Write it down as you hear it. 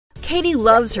Katie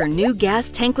loves her new gas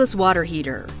tankless water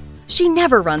heater. She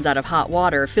never runs out of hot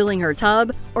water filling her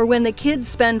tub or when the kids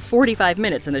spend 45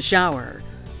 minutes in the shower.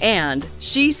 And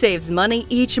she saves money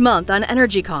each month on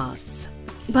energy costs.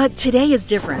 But today is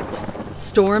different.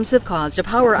 Storms have caused a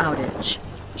power outage.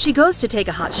 She goes to take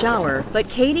a hot shower, but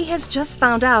Katie has just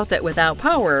found out that without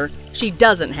power, she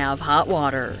doesn't have hot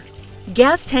water.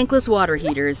 Gas tankless water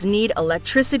heaters need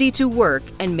electricity to work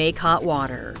and make hot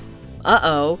water.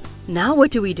 Uh-oh, now what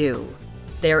do we do?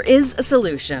 There is a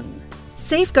solution.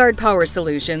 Safeguard Power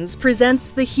Solutions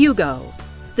presents the Hugo,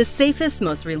 the safest,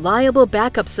 most reliable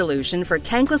backup solution for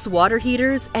tankless water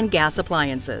heaters and gas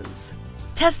appliances.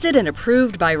 Tested and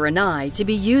approved by Rinnai to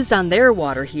be used on their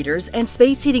water heaters and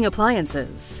space heating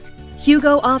appliances,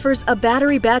 Hugo offers a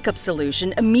battery backup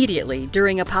solution immediately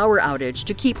during a power outage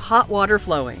to keep hot water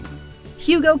flowing.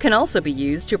 Hugo can also be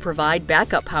used to provide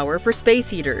backup power for space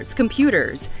heaters,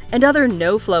 computers, and other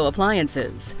no-flow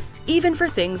appliances, even for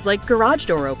things like garage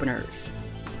door openers.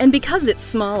 And because it's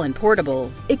small and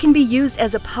portable, it can be used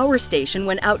as a power station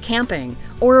when out camping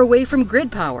or away from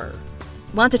grid power.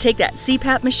 Want to take that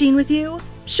CPAP machine with you?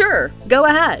 Sure, go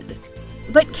ahead.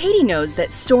 But Katie knows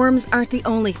that storms aren't the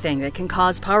only thing that can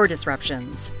cause power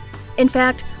disruptions. In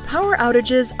fact, power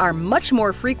outages are much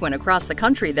more frequent across the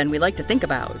country than we like to think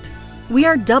about. We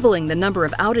are doubling the number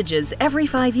of outages every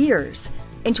 5 years.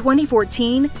 In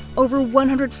 2014, over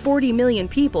 140 million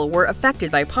people were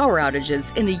affected by power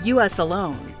outages in the U.S.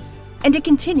 alone. And it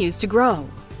continues to grow.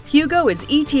 Hugo is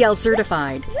ETL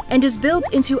certified and is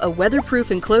built into a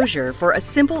weatherproof enclosure for a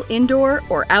simple indoor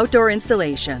or outdoor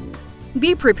installation.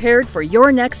 Be prepared for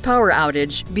your next power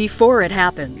outage before it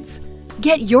happens.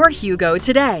 Get your Hugo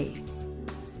today.